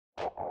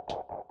Hey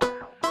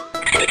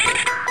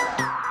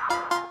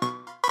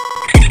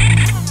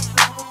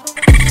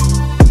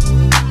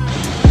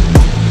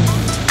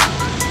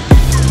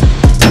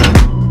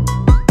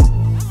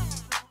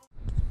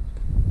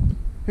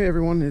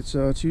everyone, it's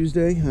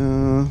Tuesday.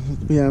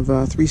 We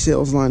have 3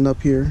 sales lined up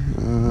here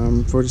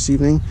for this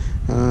evening,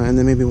 and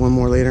then maybe one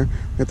more later.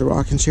 We got the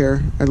rocking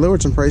chair. I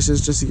lowered some prices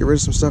just to get rid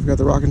of some stuff. Got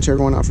the rocking chair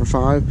going out for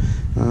 $5.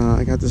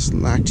 I got this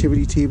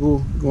activity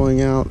table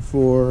going out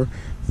for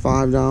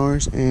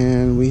 $5,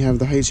 and we have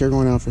the height chair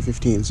going out for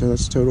 $15. So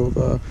that's a total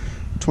of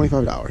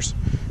 $25.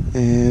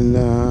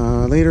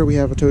 And later we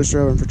have a toaster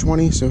oven for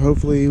 $20. So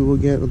hopefully we'll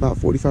get about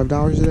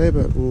 $45 today,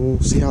 but we'll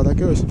see how that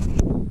goes.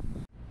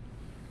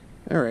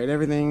 Alright,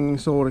 everything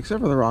sold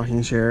except for the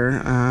rocking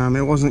chair.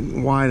 It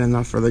wasn't wide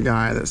enough for the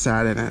guy that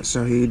sat in it,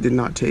 so he did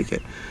not take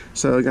it.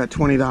 So I got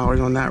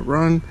 $20 on that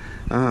run.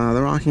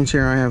 The rocking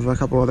chair, I have a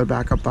couple other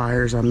backup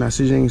buyers I'm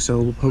messaging,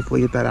 so we'll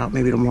hopefully get that out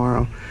maybe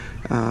tomorrow.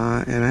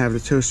 And I have the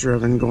toaster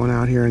oven going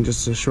out here in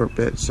just a short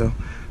bit, so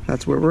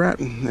that's where we're at.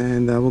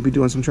 And we'll be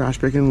doing some trash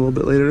picking a little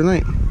bit later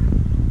tonight.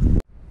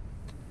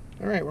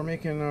 Alright, we're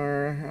making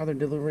our other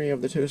delivery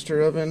of the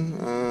toaster oven.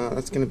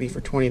 That's going to be for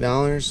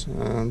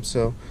 $20.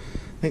 So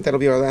I think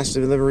that'll be our last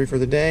delivery for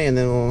the day, and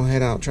then we'll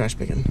head out trash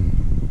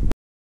picking.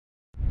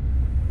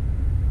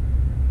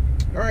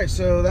 Alright,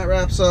 so that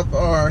wraps up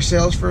our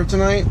sales for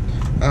tonight.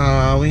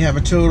 We have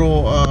a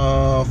total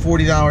of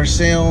 $40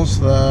 sales.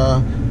 The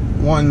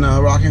one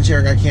rocking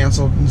chair got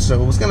canceled,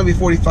 so it was going to be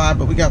 $45,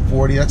 but we got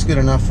 $40. That's good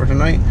enough for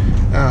tonight.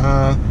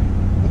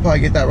 We'll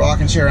probably get that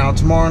rocking chair out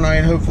tomorrow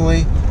night,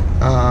 hopefully.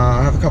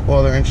 I have a couple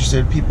other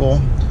interested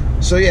people.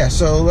 So yeah,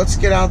 so let's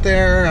get out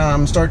there,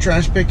 start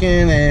trash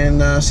picking,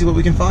 and see what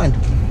we can find.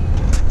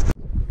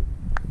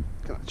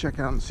 Gonna check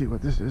out and see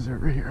what this is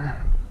over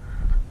here.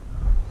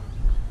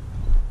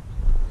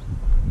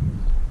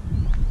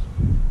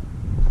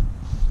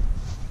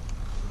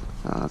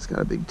 It's got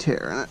a big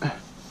tear in it.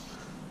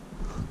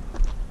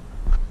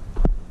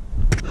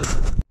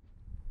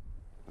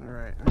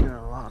 Alright, I got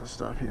a lot of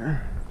stuff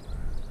here.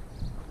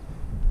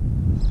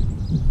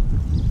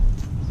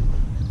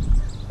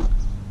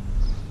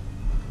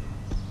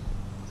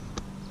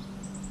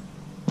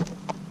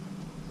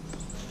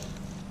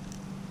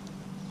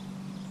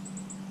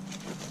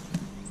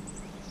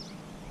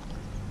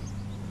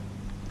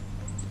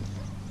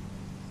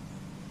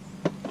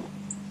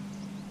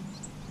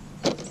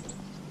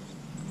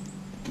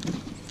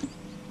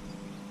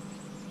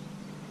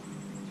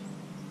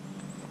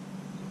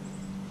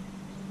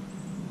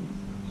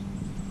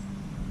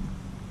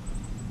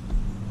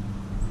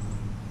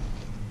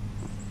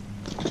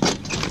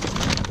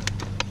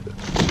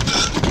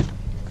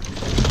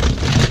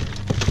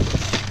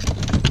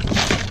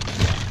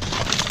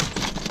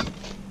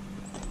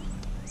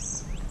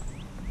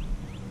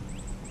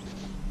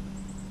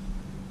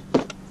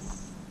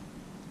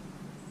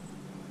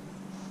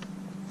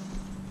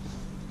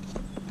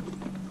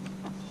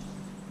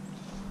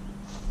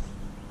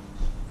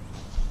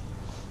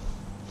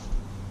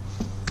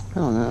 I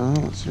don't know, I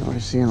don't really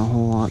seeing a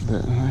whole lot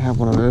that I have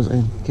one of those.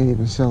 I can't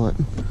even sell it.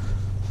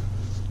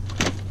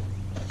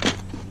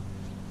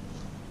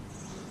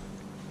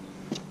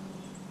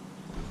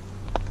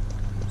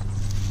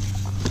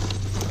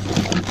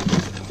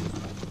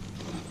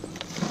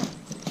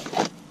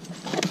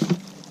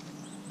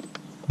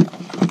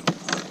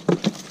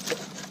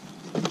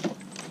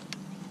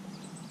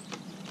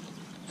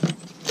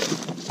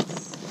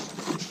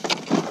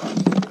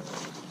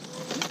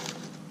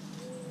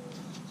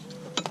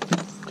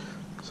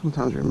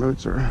 Sometimes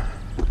remotes are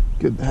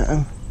good to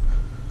have.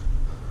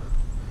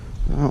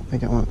 I don't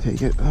think I want to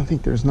take it. I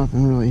think there's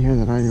nothing really here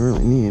that I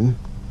really need.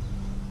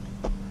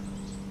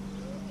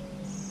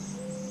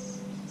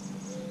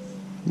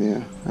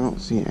 Yeah, I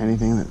don't see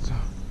anything that's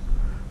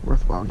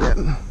worthwhile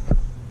getting.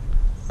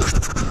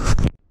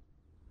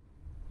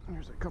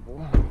 There's a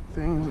couple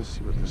things. Let's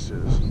see what this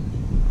is.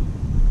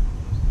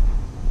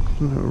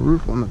 There's no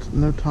roof on the,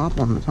 no top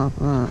on the top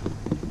of that.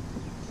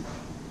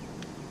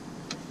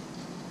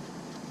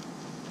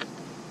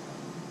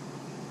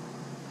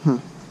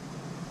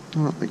 I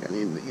don't think I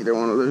need either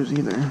one of those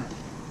either.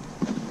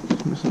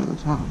 It's missing the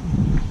top.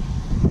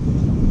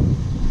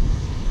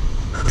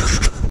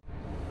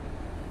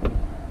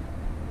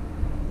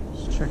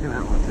 Just checking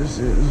out what this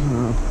is.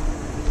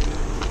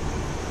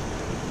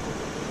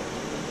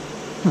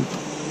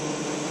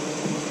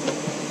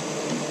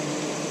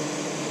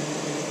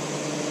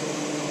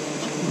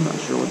 I'm not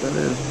sure what that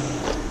is.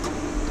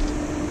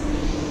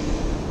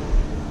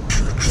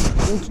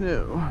 Don't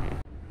know.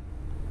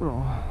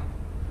 Little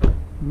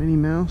Minnie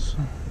Mouse.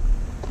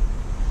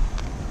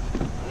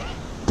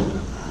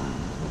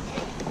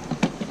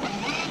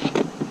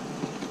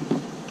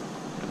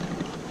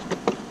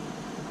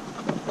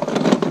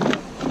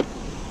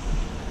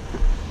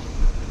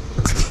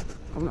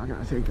 I'm not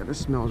gonna take that. It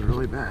smells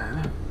really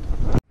bad.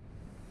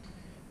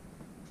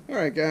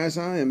 Alright guys,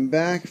 I am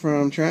back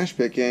from trash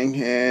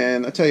picking,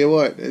 and I tell you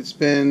what, it's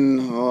been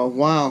a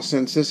while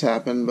since this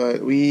happened,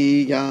 but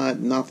we got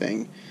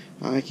nothing.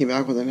 I came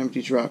back with an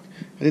empty truck.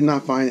 I did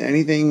not find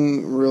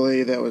anything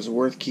really that was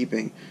worth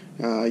keeping.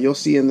 You'll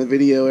see in the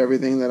video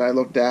everything that I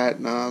looked at.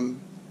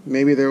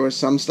 Maybe there was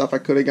some stuff I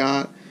could have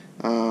got,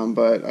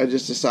 but I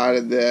just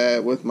decided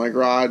that with my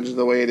garage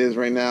the way it is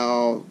right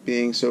now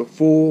being so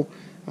full,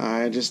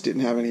 I just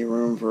didn't have any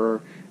room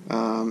for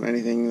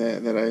anything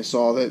that I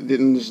saw that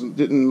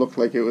didn't look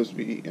like it was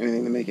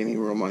anything to make any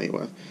real money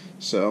with.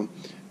 So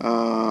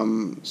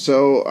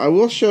I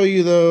will show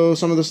you though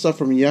some of the stuff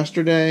from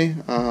yesterday.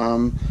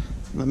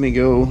 Let me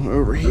go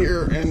over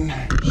here and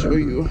show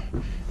you.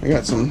 I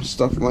got some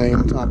stuff laying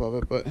on top of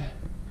it, but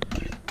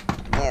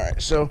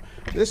alright, so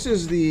this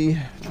is the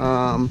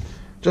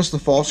just the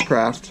false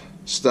craft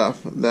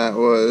stuff that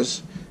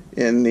was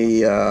in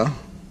the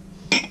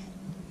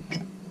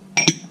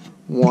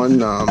one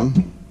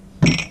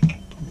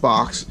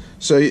box.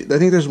 So I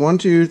think there's 1,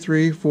 2,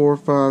 3, 4,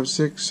 5,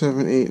 6,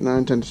 7, 8,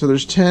 9, 10. So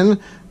there's 10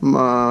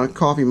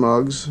 coffee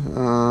mugs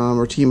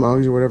or tea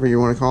mugs or whatever you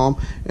want to call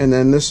them, and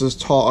then this is a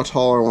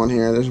taller one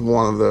here. There's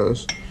one of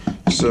those.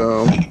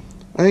 So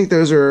I think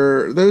those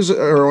are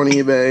on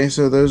eBay.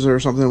 So those are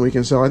something we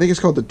can sell. I think it's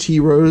called the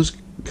Tea Rose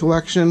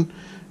collection.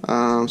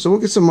 So we'll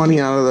get some money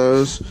out of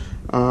those.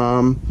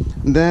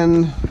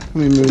 Then let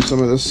me move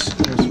some of this.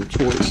 There's some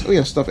toys. We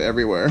have stuff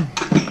everywhere.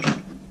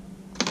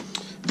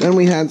 Then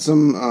we had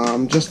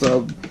some, just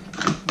a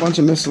bunch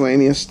of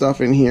miscellaneous stuff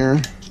in here.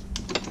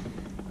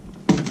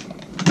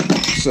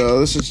 So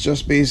this is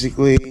just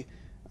basically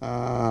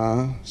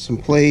some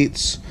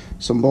plates,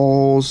 some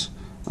bowls,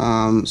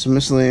 some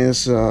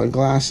miscellaneous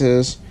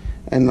glasses,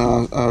 and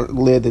a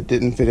lid that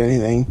didn't fit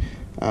anything.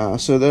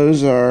 So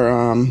those are,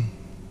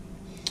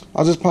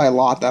 I'll just probably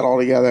lot that all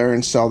together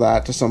and sell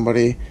that to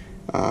somebody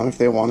if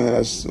they want it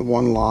as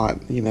one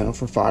lot, you know,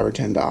 for $5 or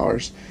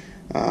 $10.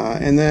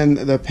 And then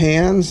the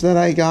pans that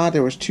I got,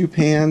 there was 2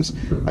 pans.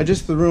 I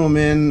just threw them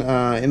in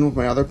with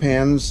my other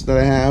pans that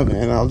I have,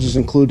 and I'll just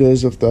include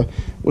those with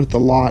the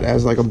lot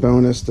as like a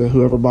bonus to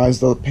whoever buys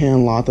the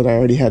pan lot that I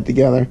already had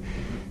together.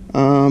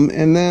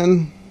 And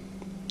then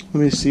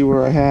let me see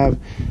where I have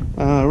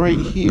right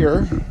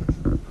here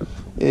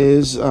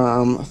is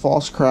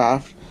false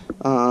craft,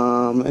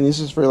 and this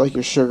is for like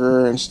your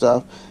sugar and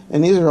stuff.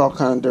 And these are all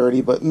kind of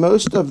dirty, but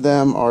most of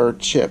them are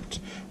chipped.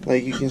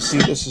 Like you can see,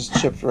 this is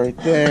chipped right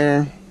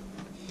there.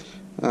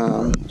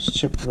 It's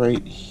chipped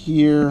right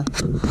here.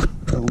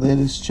 The lid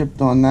is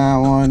chipped on that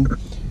one.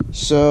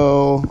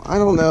 So I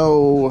don't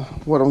know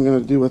what I'm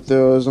gonna do with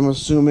those. I'm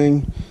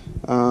assuming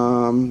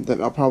that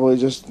I'll probably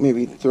just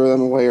maybe throw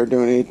them away or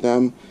donate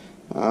them.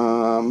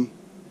 I'm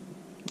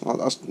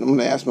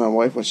gonna ask my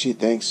wife what she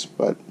thinks,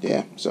 but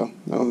yeah. So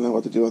I don't know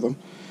what to do with them.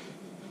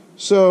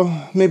 So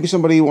maybe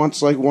somebody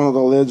wants like one of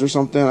the lids or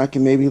something. I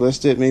can maybe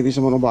list it. Maybe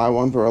someone will buy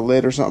one for a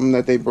lid or something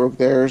that they broke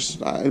theirs.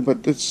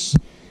 But it's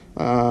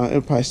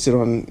it'll probably sit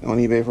on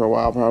eBay for a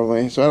while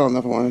probably. So I don't know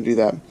if I want to do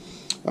that.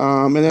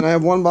 And then I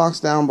have one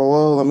box down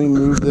below. Let me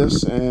move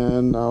this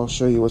and I'll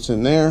show you what's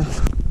in there.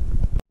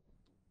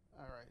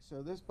 Alright,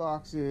 so this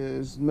box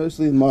is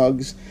mostly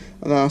mugs.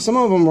 Some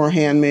of them were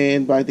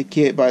handmade by the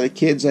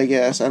kids, I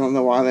guess. I don't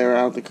know why they were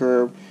out at the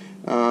curb.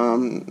 I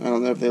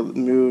don't know if they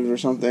moved or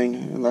something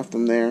and left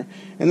them there.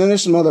 And then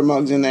there's some other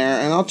mugs in there,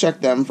 and I'll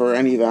check them for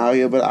any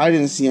value, but I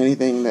didn't see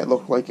anything that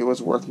looked like it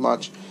was worth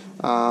much.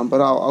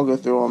 But I'll go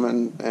through them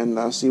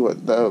and see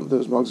what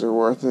those mugs are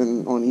worth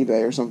on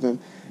eBay or something,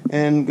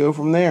 and go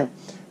from there.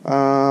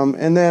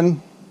 And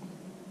then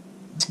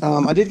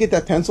I did get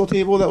that pencil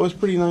table that was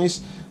pretty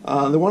nice.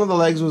 One of the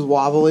legs was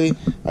wobbly.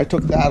 I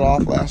took that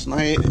off last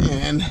night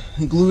and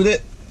glued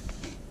it,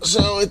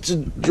 so it's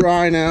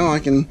dry now. I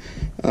can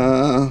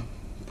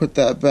put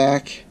that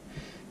back.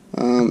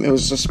 It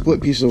was a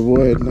split piece of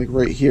wood, like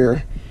right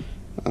here,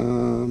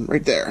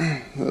 right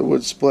there. The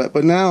wood split,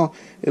 but now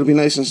it'll be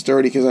nice and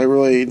sturdy because I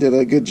really did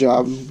a good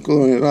job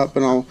gluing it up.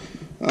 And I'll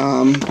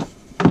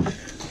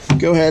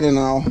go ahead and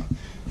I'll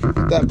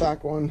put that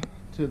back on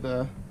to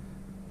the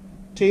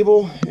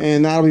table,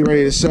 and that'll be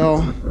ready to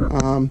sell.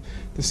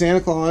 The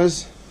Santa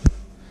Claus,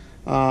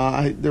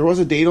 there was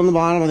a date on the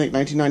bottom, I think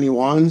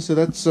 1991. So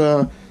that's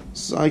so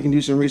I can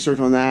do some research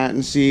on that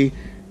and see.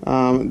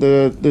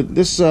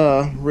 This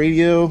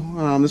radio,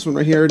 this one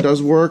right here,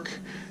 does work,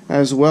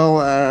 as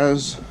well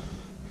as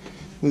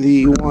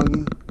the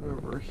one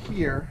over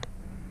here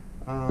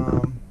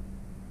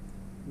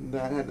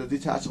that had the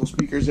detachable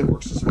speakers. It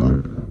works as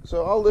well.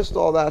 So I'll list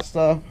all that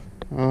stuff.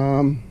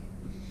 And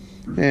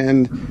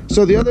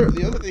so the other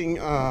thing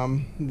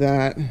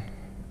that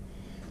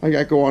I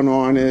got going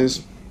on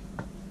is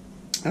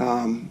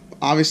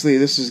obviously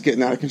this is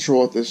getting out of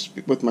control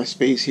with my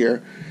space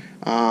here.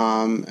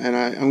 And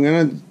I'm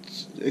going to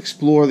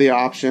explore the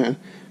option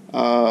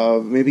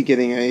of maybe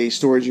getting a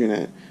storage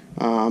unit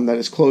that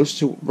is close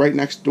to, right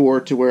next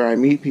door to where I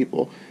meet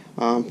people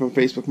from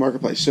Facebook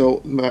Marketplace.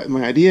 So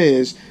my idea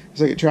is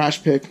like a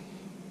trash pick.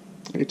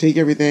 I could take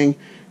everything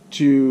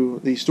to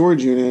the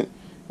storage unit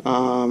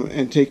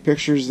and take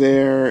pictures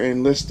there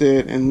and list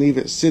it and leave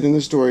it sit in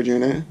the storage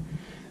unit.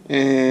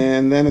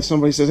 And then if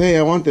somebody says, hey,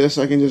 I want this,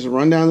 I can just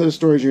run down to the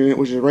storage unit,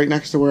 which is right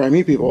next to where I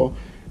meet people,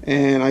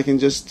 and I can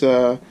just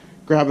grab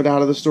grab it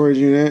out of the storage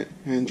unit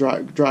and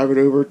drive it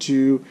over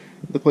to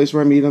the place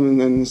where I meet them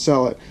and then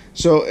sell it.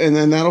 So, and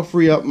then that'll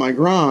free up my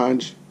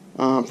garage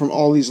from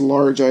all these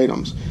large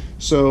items.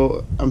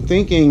 So I'm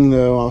thinking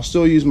though I'll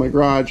still use my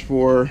garage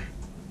for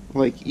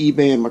like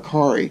eBay and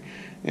Mercari,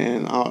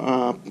 and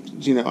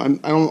you know, I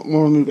don't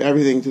want to move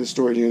everything to the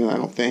storage unit.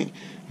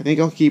 I think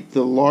I'll keep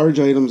the large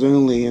items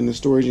only in the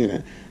storage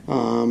unit.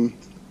 I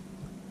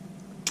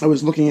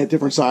was looking at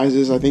different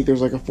sizes. I think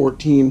there's like a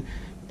 14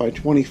 by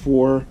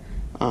 24,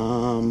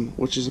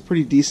 which is a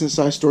pretty decent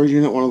sized storage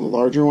unit, one of the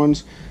larger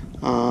ones,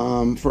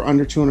 for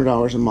under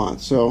 $200 a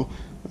month. So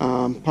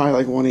probably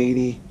like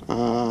 180.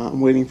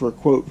 I'm waiting for a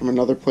quote from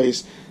another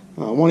place.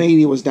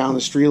 180 was down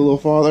the street a little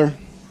farther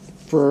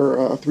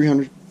for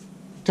 300,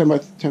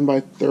 10 by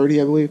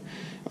 30, I believe.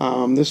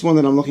 This one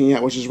that I'm looking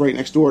at, which is right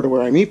next door to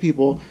where I meet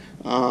people,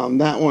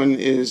 that one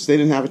is, they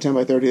didn't have a 10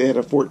 by 30, they had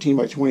a 14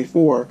 by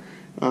 24.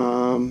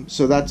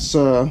 So that's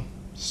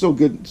still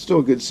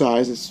a good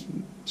size. It's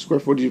square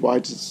footage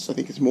wise, I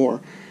think it's more.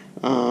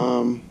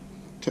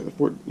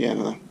 Yeah,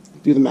 no,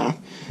 do the math.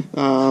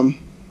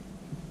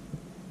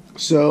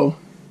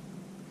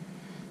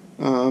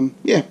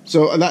 Yeah,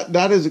 so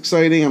that is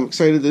exciting. I'm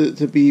excited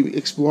to be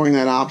exploring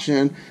that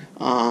option.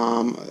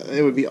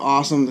 It would be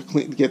awesome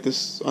to get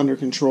this under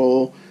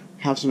control,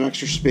 have some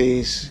extra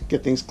space,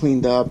 get things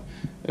cleaned up.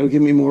 It'll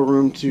give me more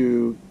room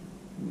to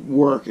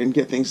work and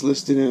get things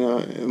listed in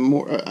a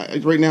more.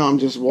 Right now, I'm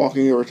just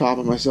walking over top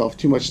of myself.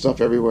 Too much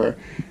stuff everywhere.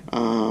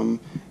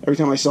 Every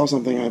time I sell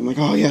something, I'm like,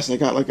 oh yes, I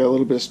got like a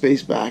little bit of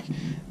space back.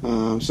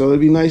 So it'd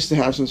be nice to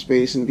have some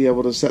space and be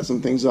able to set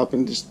some things up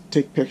and just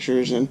take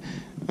pictures and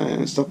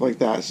stuff like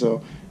that.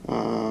 So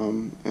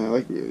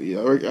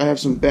I have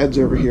some beds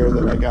over here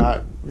that I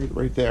got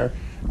right there.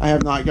 I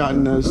have not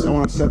gotten those. I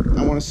want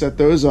to set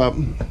those up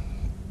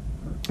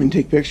and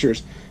take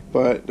pictures,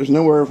 but there's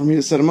nowhere for me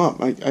to set them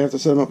up. I have to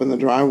set them up in the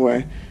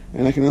driveway,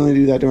 and I can only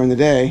do that during the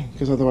day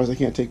because otherwise I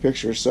can't take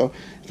pictures. So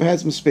if I had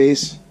some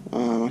space,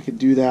 I could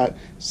do that,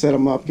 set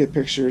them up, get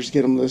pictures,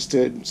 get them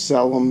listed,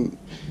 sell them.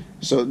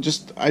 So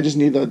I just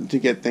need to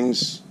get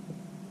things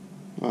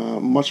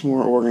much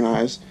more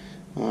organized.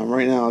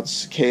 Right now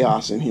it's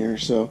chaos in here.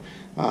 So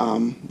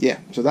yeah,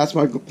 so that's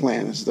my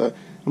plan.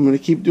 I'm going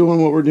to keep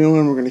doing what we're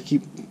doing. We're going to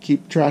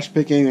keep trash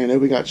picking. I know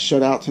we got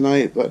shut out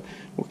tonight, but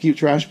we'll keep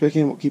trash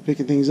picking. We'll keep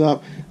picking things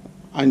up.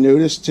 I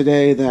noticed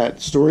today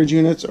that storage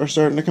units are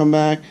starting to come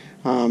back.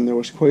 There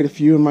was quite a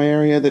few in my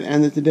area that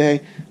ended today.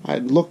 I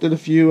looked at a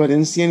few. I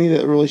didn't see any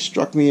that really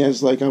struck me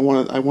as like I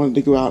wanted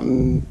to go out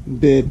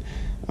and bid.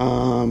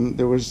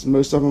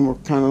 Most of them were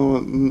kind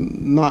of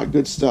not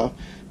good stuff.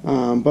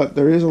 But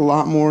there is a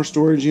lot more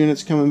storage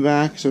units coming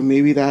back, so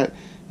maybe that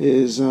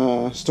is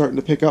starting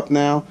to pick up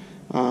now.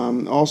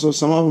 Also,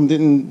 some of them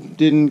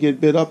didn't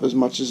get bid up as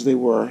much as they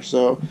were.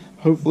 So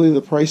hopefully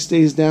the price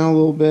stays down a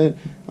little bit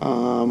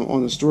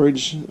on the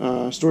storage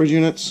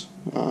units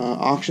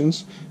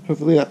auctions.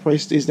 Hopefully that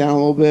price stays down a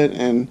little bit,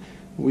 and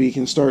we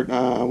can start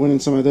winning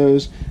some of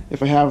those.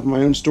 If I have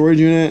my own storage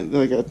unit,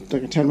 like a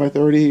 10 by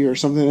 30 or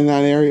something in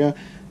that area,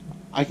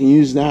 I can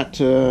use that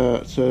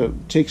to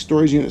take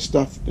storage unit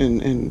stuff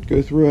and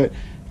go through it.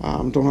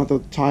 Don't have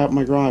to tie up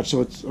my garage.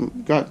 So it's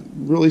got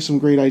really some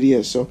great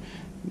ideas. So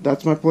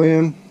that's my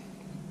plan.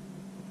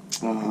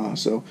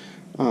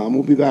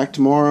 We'll be back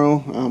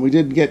tomorrow. We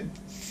did get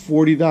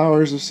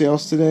 $40 of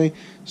sales today,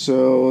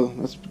 so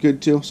that's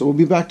good too. So we'll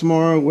be back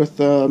tomorrow with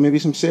maybe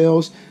some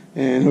sales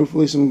and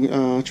hopefully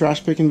some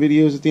trash picking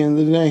videos at the end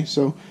of the day.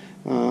 So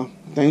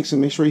thanks,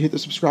 and make sure you hit the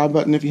subscribe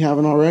button if you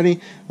haven't already.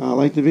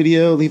 Like the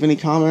video, leave any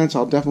comments,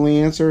 I'll definitely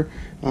answer.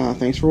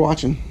 Thanks for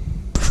watching.